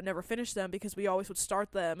worlds but never finished them because we always would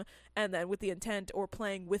start them and then with the intent or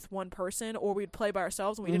playing with one person, or we'd play by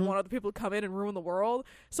ourselves and we didn't want other people to come in and ruin the world.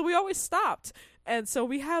 So we always stopped. And so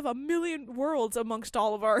we have a million worlds amongst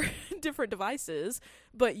all of our different devices,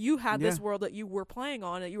 but you had this world that you were playing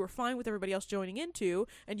on that you were fine with everybody else joining into,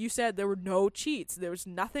 and you said there were no cheats. There was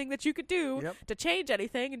nothing that you could do to change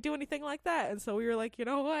anything and do anything like that. And so we were like, you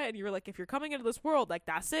know what? And you were like, if you're coming into this world, like,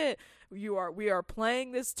 that's it. We are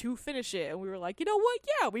playing this to finish it. And we were like, you know what?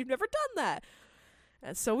 Yeah, we've never done that.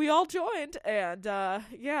 And so we all joined, and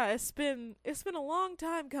it's been a long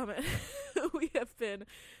time coming. We have been,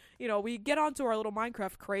 we get onto our little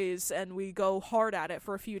Minecraft craze and we go hard at it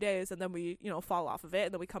for a few days, and then we, fall off of it,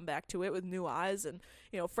 and then we come back to it with new eyes and,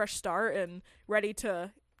 fresh start and ready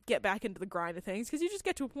to get back into the grind of things, because you just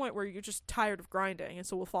get to a point where you're just tired of grinding, and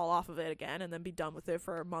so we'll fall off of it again and then be done with it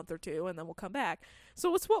for a month or two, and then we'll come back.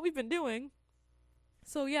 So it's what we've been doing.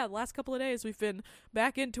 So yeah, the last couple of days we've been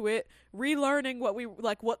back into it, relearning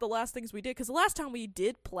what the last things we did, because the last time we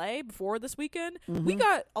did play before this weekend, we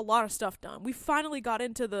got a lot of stuff done. We finally got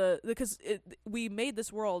into we made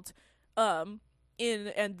this world, and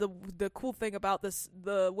the cool thing about this,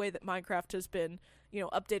 the way that Minecraft has been,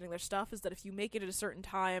 updating their stuff, is that if you make it at a certain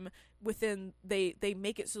time within, they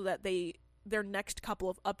make it so that their next couple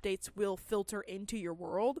of updates will filter into your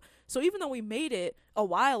world. So even though we made it a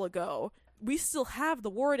while ago, we still have the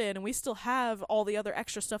warden and we still have all the other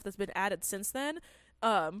extra stuff that's been added since then.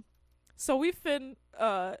 So we've been,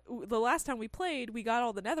 the last time we played, we got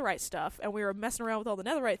all the netherite stuff, and we were messing around with all the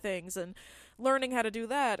netherite things and learning how to do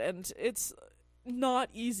that, and it's not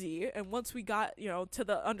easy. And once we got, to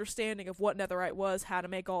the understanding of what netherite was, how to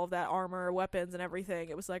make all of that armor, weapons, and everything,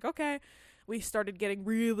 it was like, okay, we started getting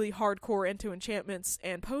really hardcore into enchantments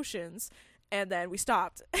and potions, and then we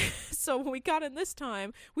stopped. So when we got in this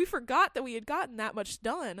time, we forgot that we had gotten that much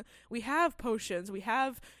done. We have potions. We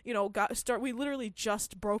have, we literally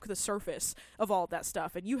just broke the surface of all of that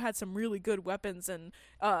stuff. And you had some really good weapons and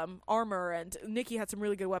armor, and Nikki had some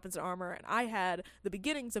really good weapons and armor, and I had the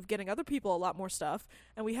beginnings of getting other people a lot more stuff.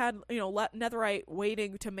 And we had, netherite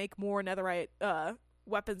waiting to make more netherite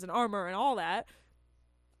weapons and armor and all that.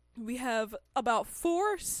 We have about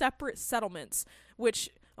 4 separate settlements, which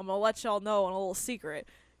I'm going to let y'all know on a little secret.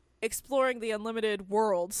 Exploring the unlimited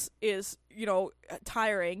worlds is,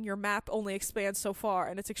 tiring. Your map only expands so far,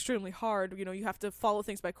 and it's extremely hard. You have to follow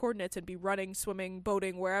things by coordinates and be running, swimming,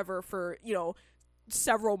 boating, wherever for,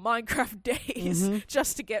 several Minecraft days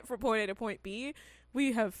just to get from point A to point B.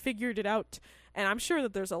 We have figured it out, and I'm sure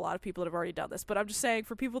that there's a lot of people that have already done this, but I'm just saying,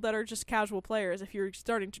 for people that are just casual players, if you're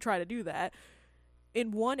starting to try to do that,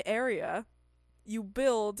 in one area, you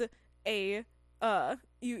build a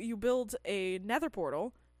you build a nether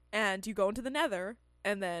portal, and you go into the nether,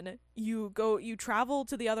 and then you travel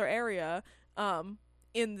to the other area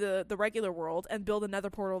in the regular world and build a nether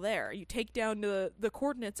portal there. You take down the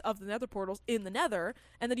coordinates of the nether portals in the nether,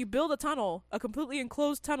 and then you build a tunnel, a completely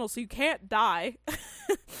enclosed tunnel, so you can't die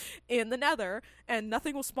in the nether, and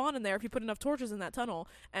nothing will spawn in there if you put enough torches in that tunnel.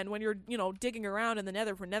 And when you're, digging around in the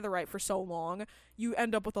nether for netherite for so long, you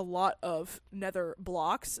end up with a lot of nether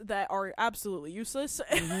blocks that are absolutely useless.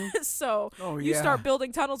 So you start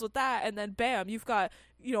building tunnels with that, and then bam, you've got,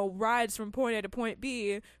 rides from point A to point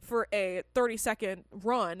B for a 30-second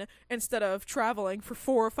run instead of traveling for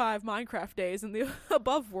 4 or 5 Minecraft days in the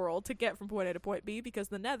above world to get from point A to point B, because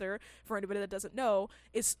the nether, for anybody that doesn't know,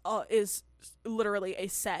 is literally a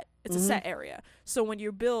set. It's a set area. So when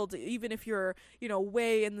you build, even if you're,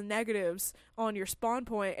 way in the negatives on your spawn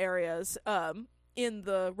point areas, in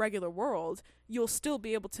the regular world, you'll still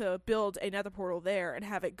be able to build a nether portal there and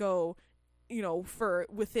have it go, for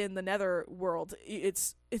within the nether world.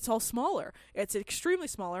 It's all smaller. It's extremely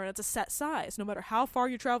smaller, and it's a set size. No matter how far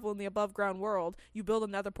you travel in the above ground world, you build a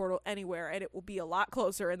nether portal anywhere, and it will be a lot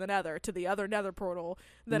closer in the nether to the other nether portal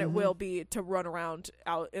than it will be to run around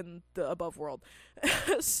out in the above world.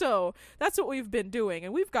 So that's what we've been doing,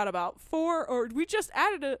 and we've got about 4, or we just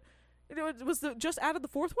added just added the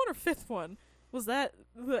 4th one or 5th one. Was that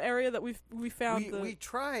the area that we found? We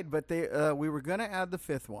tried, but we were gonna add the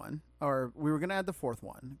fifth one, or we were gonna add the fourth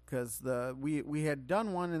one, because we had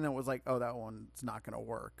done one and it was like, oh, that one's not gonna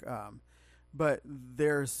work. But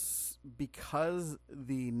because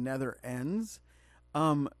the nether ends,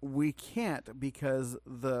 we can't, because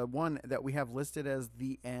the one that we have listed as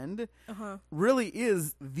the end really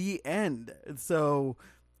is the end. So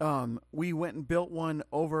we went and built one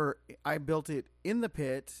over. I built it in the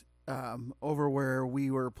pit over where we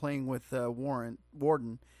were playing with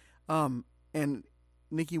Warden, and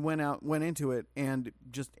Nikki went into it, and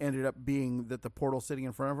just ended up being that the portal sitting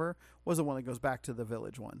in front of her was the one that goes back to the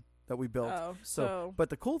village one that we built. Oh, so but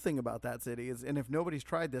the cool thing about that city is, and if nobody's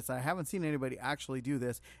tried this, I haven't seen anybody actually do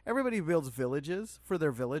this. Everybody builds villages for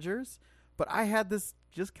their villagers, but I had this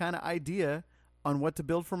just kind of idea on what to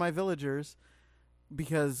build for my villagers,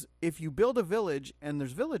 because if you build a village and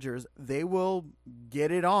there's villagers, they will get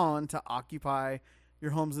it on to occupy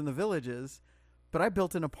your homes in the villages. But I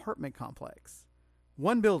built an apartment complex,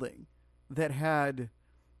 one building that had,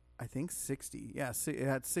 I think 60. Yes, it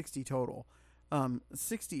had 60 total.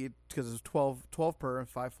 60 because it was 12 per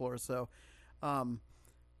 5 floors, so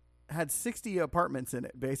had 60 apartments in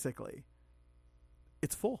it. Basically,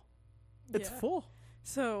 it's full. It's full.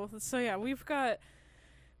 So yeah, we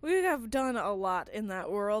have done a lot in that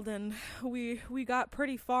world, and we got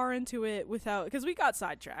pretty far into it because we got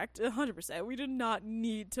sidetracked 100%. We did not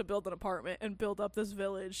need to build an apartment and build up this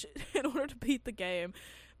village in order to beat the game.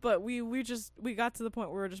 But we got to the point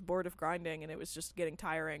where we were just bored of grinding, and it was just getting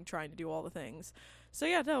tiring trying to do all the things. So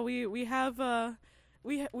yeah, no, we are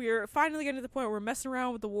finally getting to the point where we're messing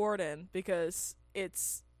around with the Warden because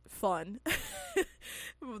it's fun.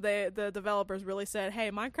 The developers really said, hey,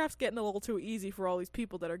 Minecraft's getting a little too easy for all these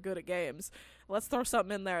people that are good at games. Let's throw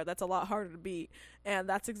something in there that's a lot harder to beat. And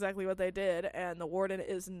that's exactly what they did. And the Warden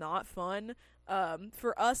is not fun.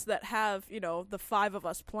 For us that have, the 5 of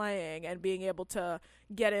us playing and being able to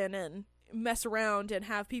get in and mess around and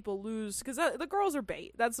have people lose, because the girls are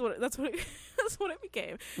bait. That's what it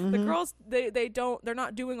became. The girls, they're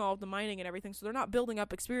not doing all of the mining and everything, so they're not building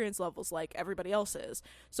up experience levels like everybody else is.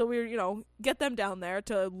 So we get them down there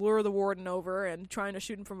to lure the Warden over and trying to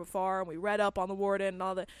shoot him from afar, and we read up on the Warden and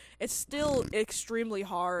all that. It's still extremely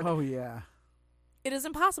hard. Oh yeah. It is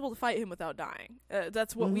impossible to fight him without dying.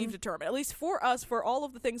 That's what we've determined, at least for us, for all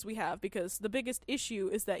of the things we have, because the biggest issue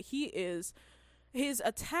is that his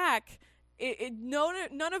attack,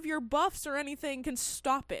 none of your buffs or anything can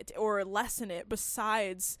stop it or lessen it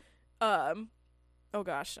besides, oh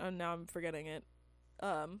gosh, now I'm forgetting it,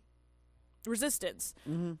 resistance.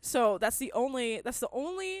 So that's the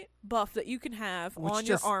only buff that you can have on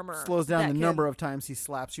your armor. Slows down the number of times he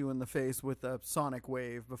slaps you in the face with a sonic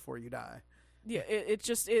wave before you die. Yeah,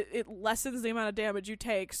 it lessens the amount of damage you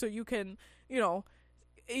take, so you can,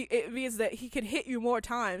 it means that he can hit you more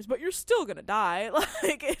times, but you're still gonna die.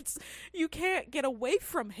 You can't get away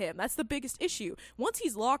from him. That's the biggest issue. Once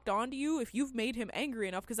he's locked onto you, if you've made him angry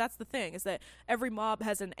enough, because that's the thing, is that every mob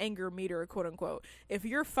has an anger meter, quote unquote. If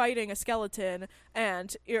you're fighting a skeleton or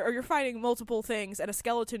you're fighting multiple things and a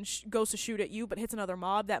skeleton goes to shoot at you but hits another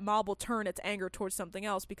mob, that mob will turn its anger towards something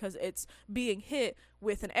else because it's being hit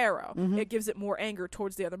with an arrow. It gives it more anger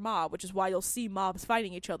towards the other mob, which is why you'll see mobs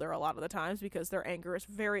fighting each other a lot of the times, because their anger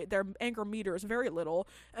meter is very little,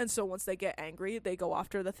 and so once they get angry, they go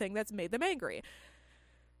after the thing that's made them angry.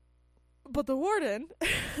 But the Warden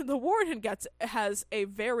has a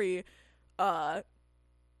very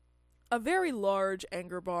large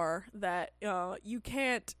anger bar that you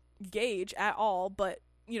can't gauge at all, but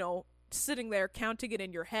sitting there counting it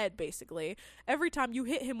in your head, basically every time you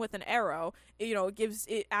hit him with an arrow,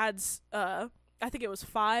 it adds I think it was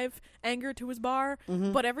 5 anger to his bar,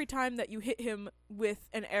 but every time that you hit him with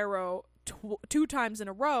an arrow 2 times in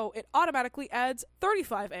a row, it automatically adds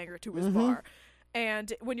 35 anger to his bar.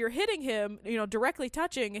 And when you're hitting him, directly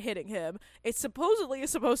touching and hitting him, it supposedly is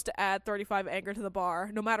supposed to add 35 anger to the bar.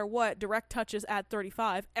 No matter what, direct touches add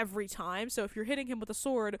 35 every time. So if you're hitting him with a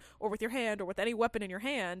sword or with your hand or with any weapon in your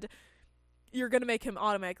hand, you're going to make him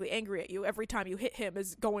automatically angry at you. Every time you hit him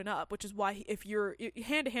is going up, which is why if you're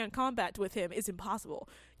hand-to-hand combat with him is impossible.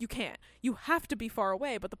 You can't. You have to be far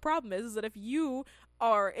away. But the problem is that if you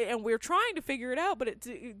are, and we're trying to figure it out, but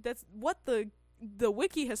that's what the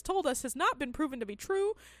wiki has told us has not been proven to be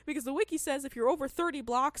true, because the wiki says if you're over 30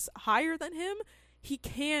 blocks higher than him, he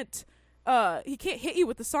can't he can't hit you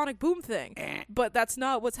with the sonic boom thing. But that's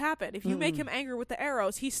not what's happened. If you make him angry with the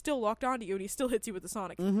arrows, he's still locked onto you and he still hits you with the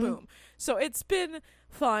sonic boom. So it's been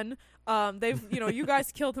fun. They've, you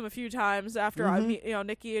guys killed him a few times after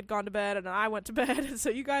Nikki had gone to bed and I went to bed. So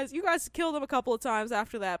you guys killed him a couple of times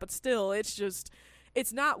after that, but still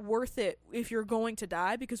it's not worth it if you're going to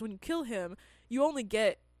die, because when you kill him, you only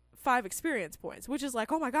get 5 experience points, which is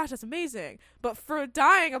like, oh my gosh, that's amazing. But for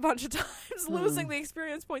dying a bunch of times, losing the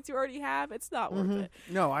experience points you already have, it's not worth it.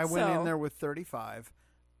 No, I went in there with 35.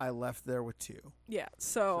 I left there with 2. Yeah.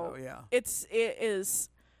 So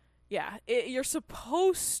yeah. You're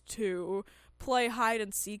supposed to play hide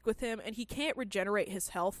and seek with him, and he can't regenerate his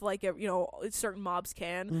health like certain mobs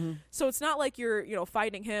can. So it's not like you're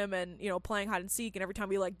fighting him and playing hide and seek, and every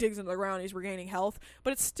time he like digs into the ground he's regaining health.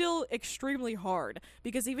 But it's still extremely hard,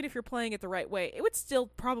 because even if you're playing it the right way, it would still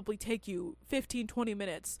probably take you 15-20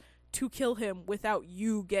 minutes to kill him without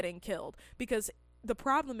you getting killed, because the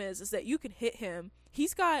problem is that you can hit him.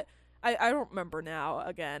 He's got I don't remember now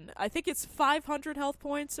again. I think it's 500 health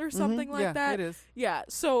points or something like that. Yeah, it is. Yeah,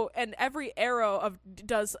 so, and every arrow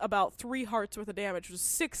does about 3 hearts worth of damage, which is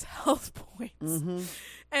 6 health points.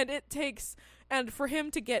 And for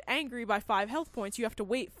him to get angry by 5 health points, you have to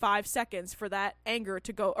wait 5 seconds for that anger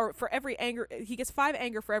to go, or for every anger, he gets 5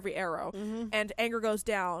 anger for every arrow, and anger goes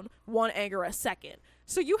down 1 anger a second.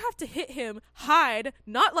 So you have to hit him, hide,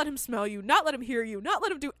 not let him smell you, not let him hear you, not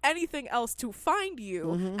let him do anything else to find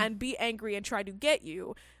you and be angry and try to get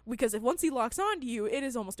you. Because if once he locks onto you, it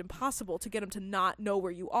is almost impossible to get him to not know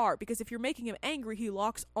where you are. Because if you're making him angry, he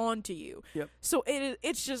locks onto you. Yep. So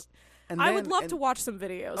it's just... I would love to watch some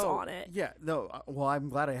videos on it. Yeah, no, well, I'm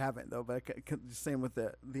glad I haven't, though, but same with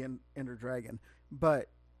the Ender Dragon. But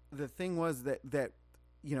the thing was that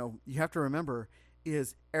you have to remember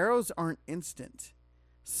is arrows aren't instant.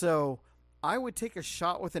 So I would take a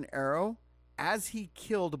shot with an arrow as he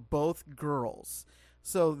killed both girls.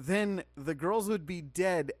 So then the girls would be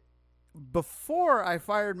dead before I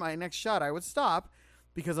fired my next shot. I would stop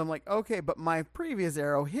because I'm like, okay, but my previous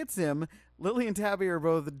arrow hits him. Lily and Tabby are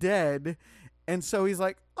both dead. And so he's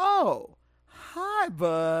like, oh, hi,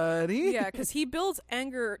 buddy. Yeah, because he builds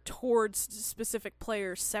anger towards specific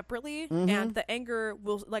players separately. And the anger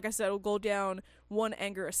will, like I said, will go down 1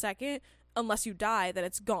 anger a second. Unless you die, then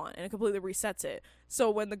it's gone, and it completely resets it. So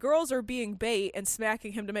when the girls are being bait and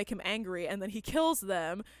smacking him to make him angry, and then he kills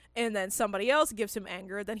them, and then somebody else gives him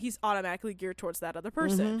anger, then he's automatically geared towards that other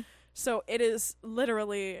person. So it is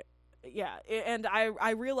literally... Yeah, and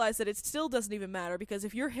I realize that it still doesn't even matter, because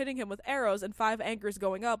if you're hitting him with arrows and 5 angers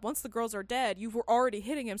going up, once the girls are dead, you were already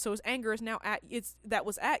hitting him, so his anger is now that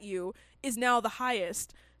was at you is now the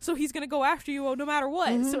highest. So he's gonna go after you no matter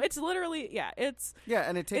what. So it's literally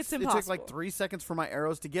and it takes like 3 seconds for my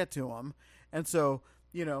arrows to get to him, and so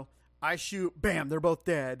I shoot, bam, they're both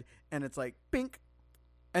dead, and it's like bink,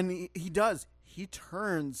 and he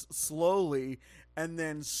turns slowly and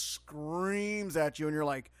then screams at you, and you're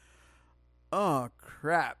like, oh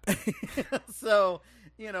crap. So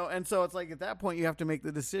and so it's like at that point you have to make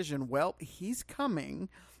the decision, well, he's coming.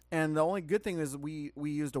 And the only good thing is we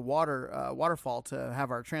used a waterfall to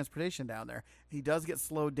have our transportation down there. He does get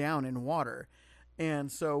slowed down in water.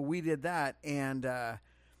 And so we did that, and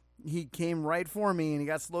he came right for me, and he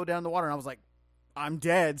got slowed down in the water, and I was like, I'm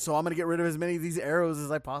dead, so I'm going to get rid of as many of these arrows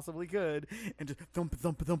as I possibly could. And just thump,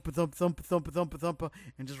 thump, thump, thump, thump, thump, thump, thump,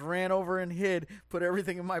 and just ran over and hid, put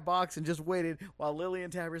everything in my box, and just waited while Lily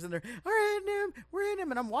and Tabby were in there. All right, we're hitting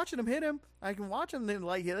him, and I'm watching him hit him. I can watch him, they're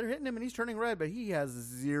hitting him, and he's turning red, but he has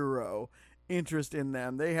 0 interest in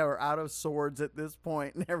them. They are out of swords at this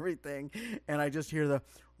point and everything, and I just hear the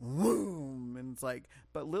whoom, and it's like,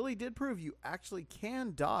 but Lily did prove you actually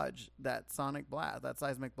can dodge that sonic blast, that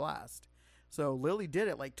seismic blast. So Lily did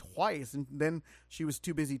it like twice, and then she was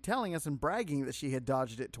too busy telling us and bragging that she had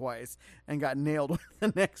dodged it twice and got nailed with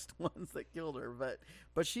the next ones that killed her.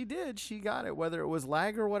 But she did. She got it. Whether it was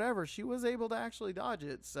lag or whatever, she was able to actually dodge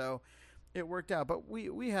it. So it worked out. But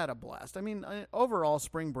we had a blast. I mean, overall,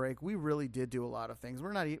 spring break, we really did do a lot of things. We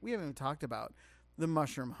haven't even talked about the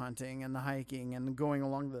mushroom hunting and the hiking and going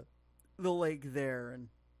along the lake there, and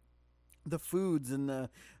the foods and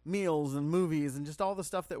the meals and movies and just all the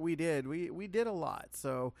stuff that we did. We did a lot.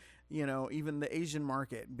 So, even the Asian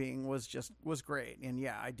market was great. And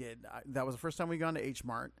yeah, I did. That was the first time we gone to H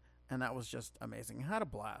Mart, and that was just amazing. I had a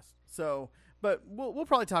blast. So, but we'll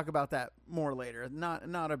probably talk about that more later.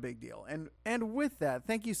 Not a big deal. And with that,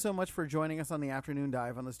 thank you so much for joining us on the Afternoon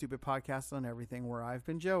Dive on the Stupid Podcast on Everything, where I've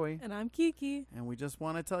been Joey. And I'm Kiki. And we just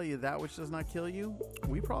want to tell you, that which does not kill you,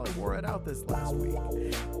 we probably wore it out this last week.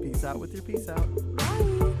 Peace out with your peace out.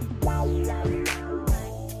 Bye.